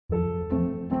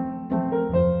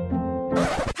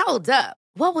Hold up.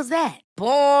 What was that?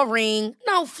 Boring.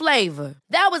 No flavor.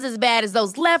 That was as bad as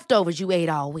those leftovers you ate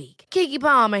all week. Keke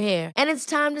Palmer here. And it's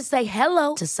time to say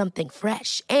hello to something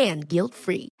fresh and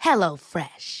guilt-free. Hello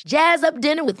Fresh. Jazz up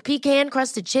dinner with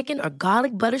pecan-crusted chicken or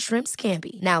garlic butter shrimp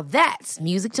scampi. Now that's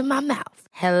music to my mouth.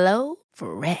 Hello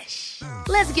Fresh.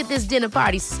 Let's get this dinner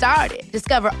party started.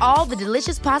 Discover all the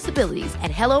delicious possibilities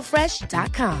at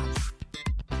hellofresh.com.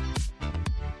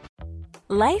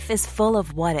 Life is full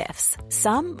of what-ifs.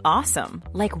 Some awesome,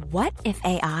 like what if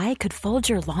AI could fold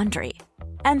your laundry?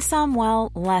 And some,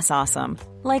 well, less awesome,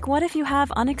 like what if you have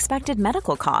unexpected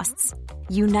medical costs?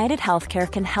 United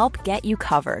Healthcare can help get you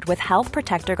covered with Health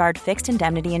Protector Guard fixed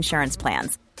indemnity insurance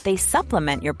plans. They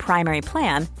supplement your primary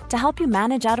plan to help you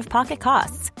manage out-of-pocket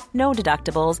costs. No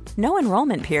deductibles, no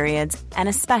enrollment periods, and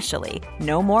especially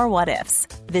no more what-ifs.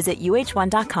 Visit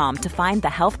uh1.com to find the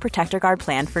Health Protector Guard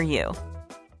plan for you.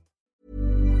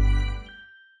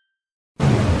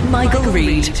 Michael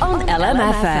Reid on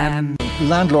LMFM.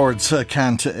 Landlords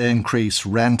can't increase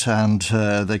rent and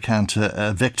they can't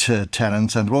evict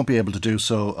tenants and won't be able to do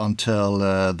so until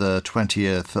the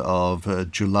 20th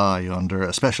of July under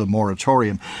a special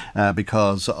moratorium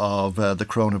because of the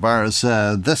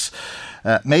coronavirus. This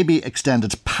may be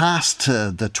extended past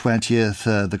the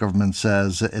 20th. The government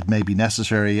says it may be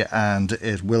necessary and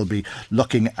it will be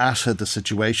looking at the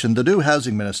situation. The new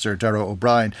Housing Minister, Darragh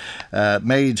O'Brien,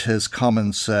 made his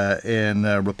comments in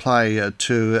reply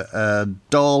to a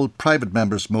Dáil private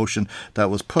member's motion that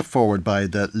was put forward by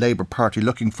the Labour Party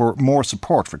looking for more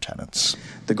support for tenants.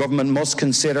 The government must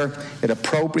consider it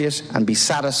appropriate and be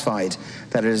satisfied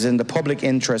that it is in the public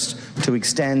interest to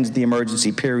extend the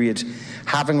emergency period,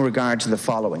 having regard to the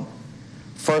following.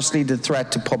 Firstly, the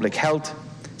threat to public health.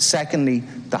 Secondly,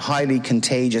 the highly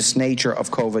contagious nature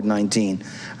of COVID-19.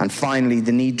 And finally,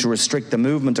 the need to restrict the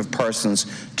movement of persons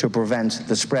to prevent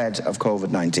the spread of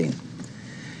COVID-19.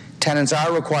 Tenants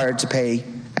are required to pay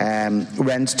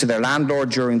rent to their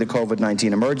landlord during the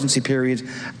COVID-19 emergency period,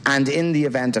 and in the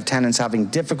event of tenants having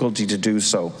difficulty to do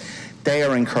so, they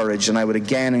are encouraged, and I would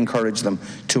again encourage them,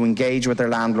 to engage with their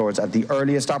landlords at the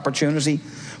earliest opportunity,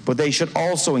 but they should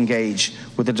also engage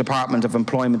with the Department of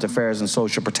Employment Affairs and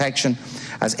Social Protection,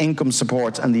 as income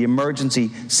support and the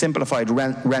emergency simplified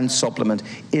rent supplement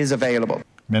is available.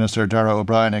 Minister Darragh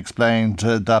O'Brien explained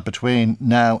that between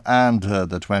now and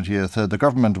the 20th, the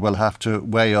government will have to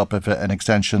weigh up if an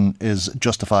extension is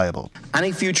justifiable.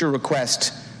 Any future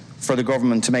request for the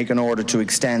government to make an order to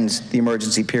extend the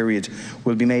emergency period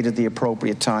will be made at the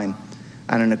appropriate time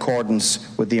and in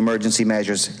accordance with the Emergency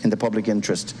Measures in the Public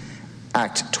Interest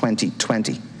Act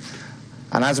 2020.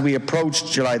 And as we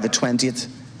approach July the 20th,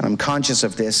 and I'm conscious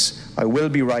of this, I will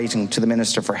be writing to the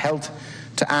Minister for Health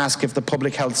to ask if the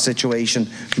public health situation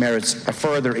merits a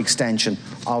further extension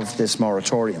of this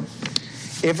moratorium.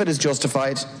 If it is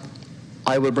justified,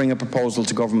 I will bring a proposal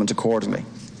to government accordingly.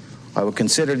 I will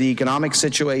consider the economic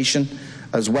situation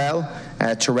as well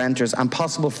to renters and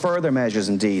possible further measures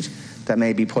indeed that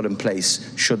may be put in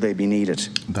place should they be needed.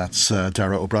 That's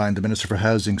Darragh O'Brien, the Minister for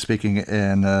Housing, speaking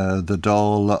in the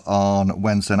Dáil on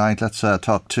Wednesday night. Let's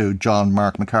talk to John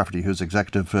Mark McCafferty, who's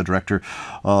Executive Director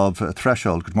of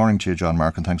Threshold. Good morning to you, John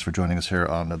Mark, and thanks for joining us here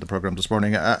on the programme this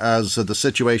morning. As the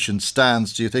situation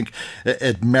stands, do you think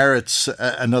it merits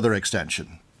another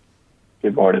extension?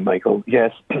 Good morning, Michael.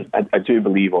 Yes, I do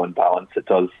believe on balance it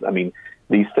does. I mean,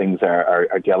 these things are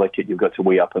delicate. You've got to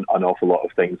weigh up an awful lot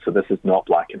of things. So this is not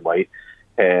black and white.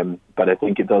 But I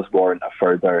think it does warrant a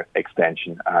further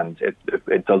extension. And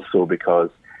it does so because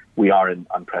we are in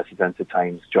unprecedented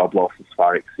times. Job losses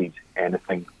far exceed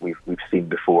anything we've seen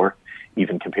before,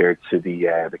 even compared to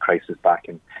the crisis back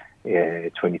in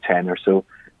 2010 or so.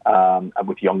 And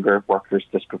with younger workers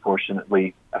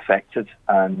disproportionately affected.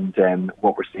 And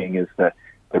what we're seeing is that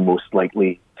they're most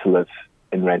likely to live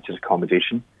in rented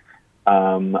accommodation.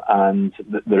 And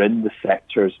they're in the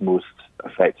sectors most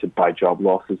affected by job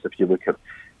losses. If you look at,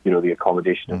 the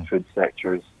accommodation and food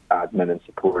sectors, admin and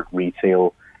support,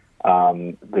 retail,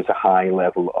 there's a high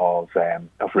level of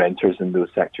renters in those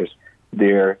sectors.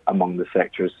 They're among the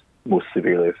sectors most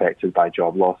severely affected by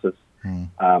job losses.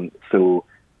 So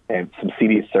some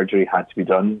serious surgery had to be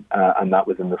done, and that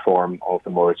was in the form of the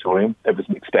moratorium. It was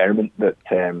an experiment that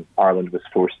Ireland was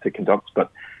forced to conduct,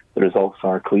 but the results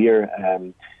are clear.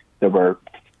 There were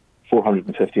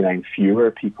 459 fewer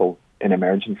people in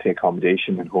emergency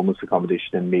accommodation and homeless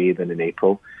accommodation in May than in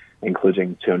April,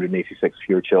 including 286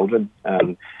 fewer children.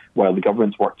 While the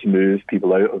government's worked to move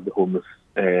people out of the homeless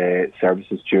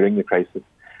services during the crisis,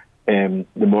 the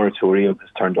moratorium has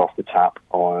turned off the tap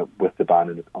with the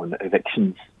ban on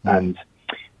evictions. And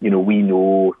we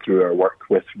know through our work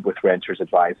with renters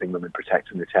advising them and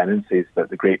protecting their tenancies that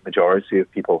the great majority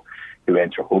of people who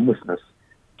enter homelessness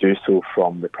do so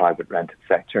from the private rented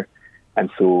sector. And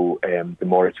so the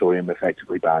moratorium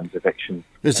effectively bans eviction.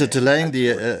 Is it delaying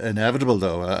the inevitable,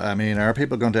 though? I mean, are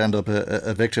people going to end up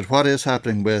evicted? What is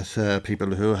happening with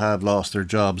people who have lost their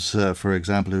jobs, for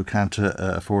example, who can't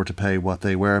afford to pay what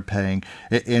they were paying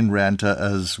in rent?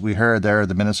 As we heard there,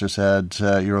 the Minister said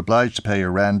you're obliged to pay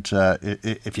your rent.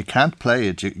 If you can't pay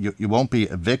it, you won't be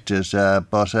evicted.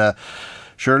 But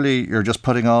surely you're just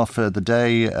putting off the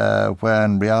day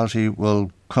when reality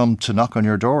will come to knock on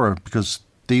your door, because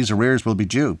these arrears will be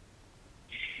due.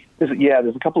 There's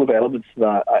a couple of elements to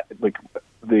that.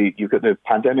 You've got the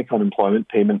pandemic unemployment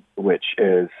payment, which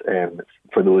is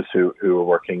for those who are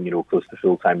working, close to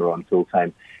full time or on full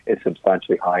time. It's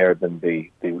substantially higher than the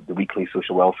weekly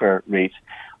social welfare rate,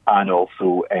 and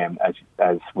also,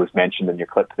 as was mentioned in your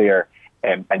clip there,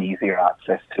 an easier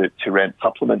access to rent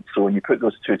supplements. So when you put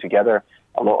those two together,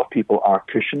 a lot of people are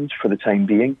cushioned for the time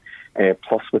being,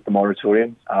 plus with the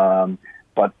moratorium.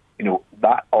 But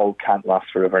that all can't last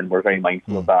forever, and we're very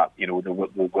mindful of that. There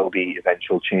will be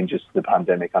eventual changes to the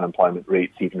pandemic unemployment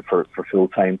rates, even for full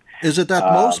time. Is it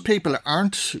that most people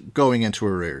aren't going into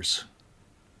arrears?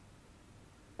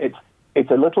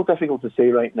 It's a little difficult to say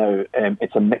right now.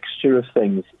 It's a mixture of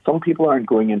things. Some people aren't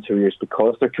going into arrears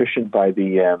because they're cushioned by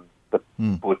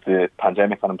both the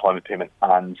pandemic unemployment payment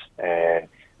and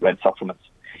rent supplements.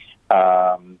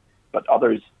 But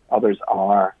others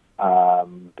are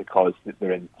because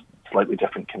they're in slightly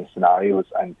different kind of scenarios.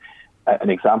 And an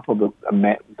example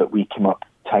that we came up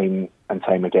time and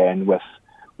time again with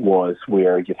was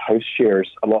where you had house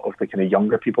shares. A lot of the kind of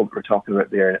younger people that we're talking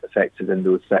about there affected in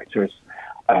those sectors,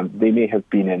 they may have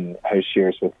been in house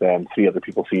shares with 3 other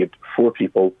people. So you had 4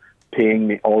 people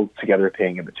all together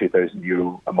paying about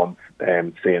 €2,000 a month,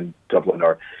 say in Dublin,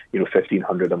 or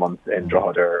 $1,500 a month in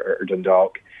Drogheda or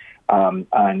Dundalk, and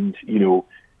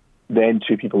then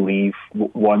 2 people leave.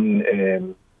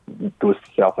 One goes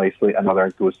to self-isolate,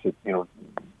 another goes to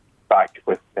back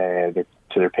with to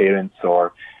their parents,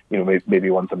 or maybe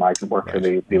one's a migrant worker.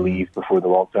 Right. They leave before the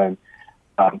lockdown,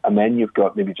 and then you've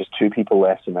got maybe just 2 people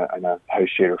left in a house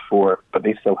share of 4, but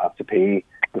they still have to pay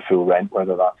the full rent,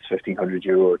 whether that's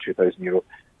 €1,500 or €2,000,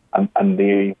 and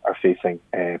they are facing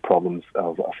problems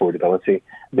of affordability.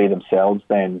 They themselves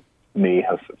then may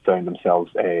have found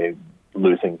themselves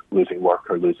losing work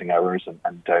or losing hours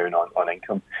and down on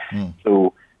income.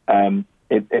 So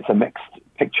it's a mixed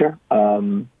picture.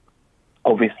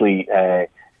 Obviously,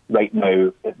 right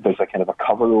now there's a kind of a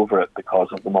cover over it because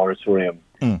of the moratorium.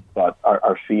 But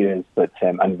our fear is that,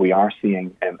 and we are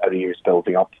seeing arrears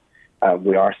building up.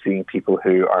 We are seeing people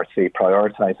who are, say,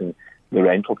 prioritising the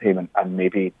rental payment and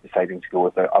maybe deciding to go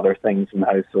with other things in the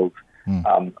household,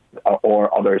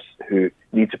 or others who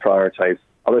need to prioritise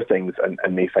other things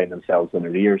and may find themselves in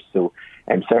arrears. So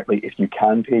certainly if you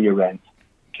can pay your rent,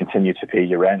 continue to pay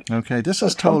your rent. Okay, this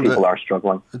has told people are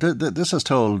struggling. This has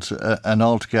told an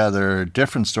altogether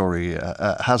different story,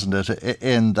 hasn't it?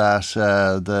 In that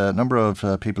the number of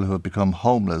people who have become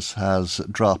homeless has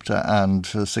dropped, and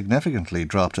significantly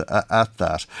dropped at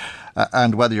that.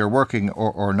 And whether you're working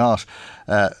or not,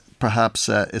 perhaps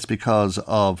it's because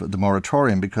of the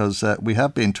moratorium, because we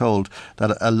have been told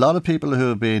that a lot of people who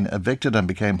have been evicted and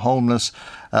became homeless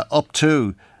up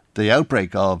to the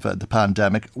outbreak of the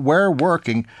pandemic were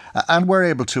working and were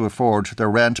able to afford their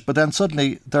rent, but then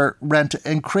suddenly their rent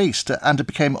increased and it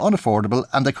became unaffordable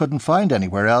and they couldn't find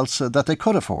anywhere else that they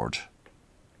could afford.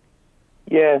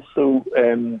 Yeah, so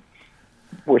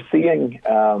we're seeing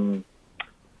a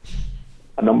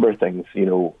number of things.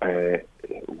 We're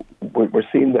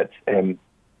seeing that,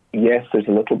 yes, there's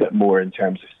a little bit more in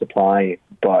terms of supply,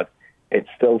 but it's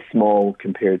still small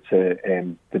compared to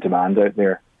the demand out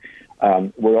there.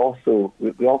 We also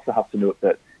have to note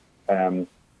that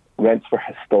rents were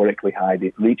historically high.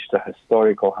 They've reached a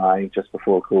historical high just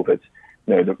before COVID.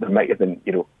 Now there might have been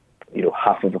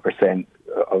 0.5%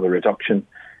 of a reduction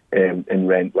in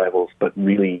rent levels, but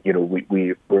really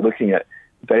we're looking at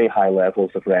very high levels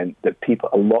of rent that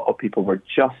a lot of people were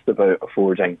just about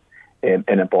affording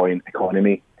in a buoyant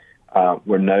economy.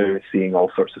 We're now seeing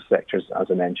all sorts of sectors, as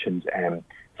I mentioned,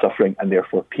 suffering, and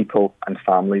therefore people and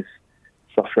families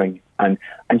suffering, and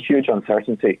huge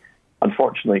uncertainty.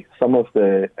 Unfortunately, some of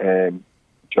the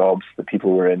jobs that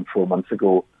people were in 4 months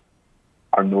ago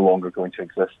are no longer going to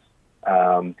exist.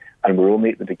 And we're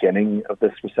only at the beginning of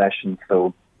this recession.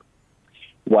 So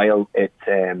while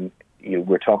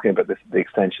we're talking about the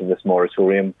extension of this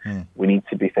moratorium, we need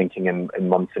to be thinking in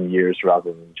months and years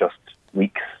rather than just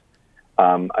weeks.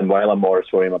 And while a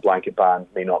moratorium, a blanket ban,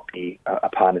 may not be a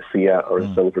panacea or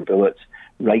a silver bullet,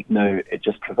 right now it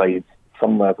just provides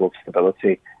some level of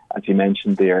stability. As you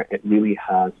mentioned there, it really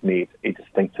has made a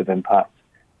distinctive impact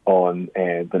on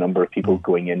the number of people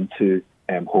going into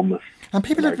homeless. And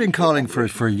people have been calling for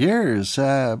it for years,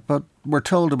 but we're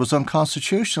told it was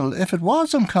unconstitutional. If it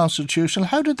was unconstitutional,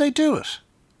 how did they do it?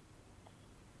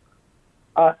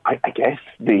 I guess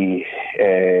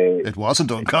it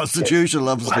wasn't unconstitutional,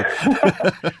 obviously.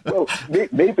 Well,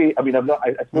 maybe. I mean, I'm not.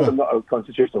 I suppose I'm not a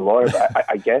constitutional lawyer, but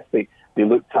I guess they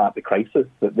looked at the crisis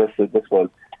that this was,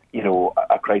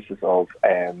 a crisis of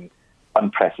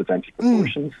unprecedented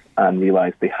proportions, and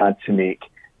realised they had to make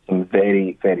some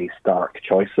very, very stark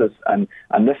choices, and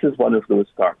this is one of those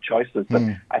stark choices. But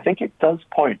I think it does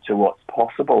point to what's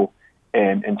possible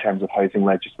in terms of housing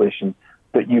legislation,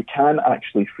 that you can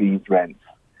actually freeze rents.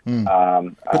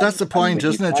 But that's the point,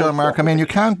 isn't it, John Mark? I mean, you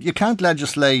can't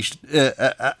legislate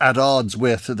at odds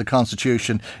with the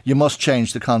Constitution. You must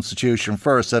change the Constitution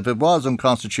first. If it was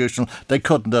unconstitutional, they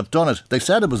couldn't have done it. They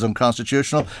said it was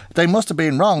unconstitutional. They must have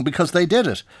been wrong because they did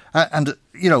it. And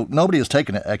nobody has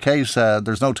taken a case.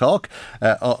 There's no talk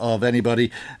of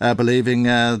anybody believing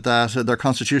that their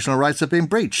constitutional rights have been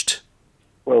breached.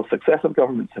 Well, successive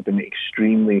governments have been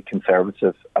extremely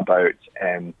conservative about,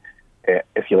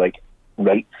 if you like,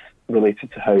 rights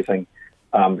related to housing.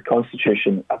 The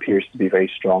Constitution appears to be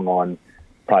very strong on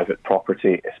private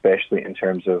property, especially in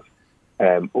terms of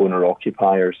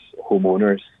owner-occupiers,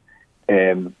 homeowners.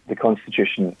 The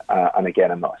Constitution, and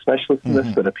again, I'm not a specialist in this,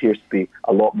 but appears to be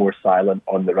a lot more silent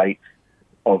on the rights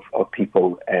of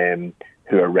people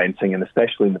who are renting, and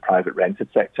especially in the private rented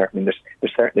sector. I mean,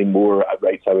 there's certainly more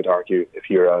rights, I would argue, if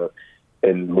you're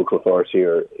in local authority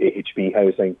or AHB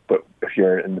housing, but if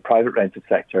you're in the private rented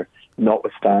sector,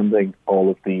 notwithstanding all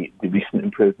of the recent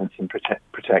improvements and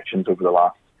protections over the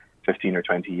last 15 or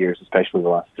 20 years, especially the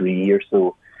last 3 years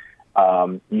or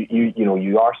so,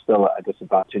 you are still at a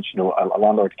disadvantage. A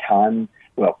landlord can,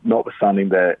 well, notwithstanding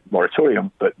the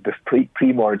moratorium, but the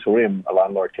pre-moratorium, a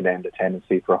landlord can end a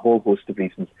tenancy for a whole host of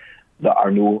reasons that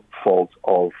are no fault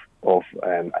of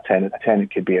a tenant. A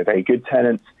tenant could be a very good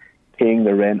tenant, paying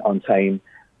their rent on time,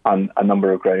 and a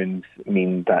number of grounds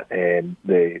mean that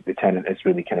the tenant is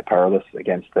really kind of powerless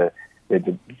against the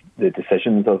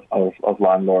decisions of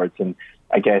landlords. And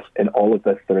I guess in all of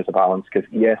this there is a balance, because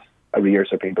yes, arrears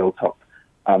are being built up.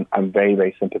 I'm very,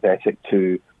 very sympathetic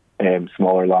to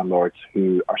smaller landlords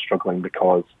who are struggling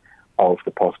because of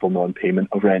the possible non-payment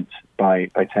of rent by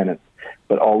tenants.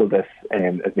 But all of this,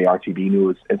 as the RTB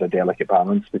knows, is a delicate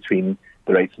balance between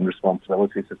the rights and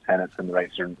responsibilities of tenants and the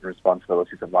rights and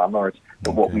responsibilities of landlords.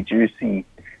 But what we do see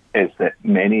is that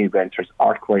many renters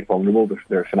are quite vulnerable.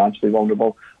 They're financially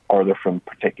vulnerable, or they're from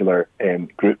particular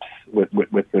groups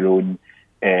with their own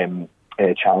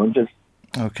challenges.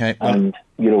 Okay. And,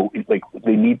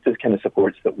 they need the kind of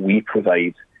supports that we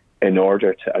provide in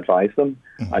order to advise them,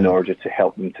 in order to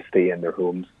help them to stay in their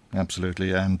homes.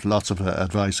 Absolutely, and lots of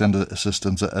advice and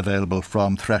assistance available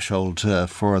from Threshold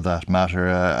for that matter.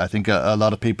 I think a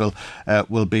lot of people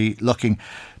will be looking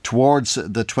towards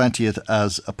the 20th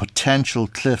as a potential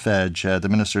cliff edge. The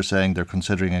Minister saying they're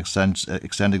considering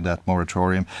extending that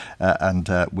moratorium, and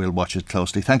we'll watch it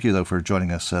closely. Thank you, though, for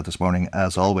joining us this morning,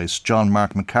 as always. John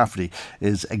Mark McCafferty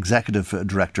is Executive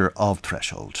Director of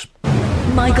Threshold.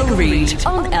 Michael Reid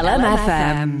on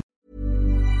LMFM.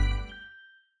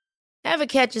 Ever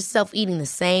catch yourself eating the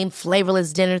same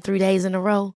flavourless dinner 3 days in a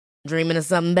row? Dreaming of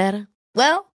something better?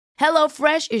 Well,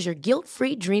 HelloFresh is your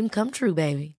guilt-free dream come true,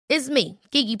 baby. It's me,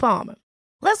 Keke Palmer.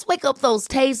 Let's wake up those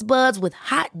taste buds with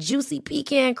hot, juicy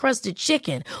pecan-crusted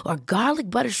chicken or garlic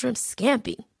butter shrimp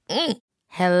scampi.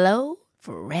 Hello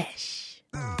Fresh.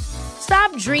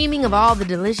 Stop dreaming of all the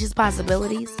delicious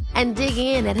possibilities and dig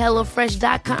in at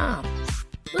HelloFresh.com.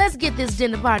 Let's get this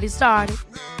dinner party started.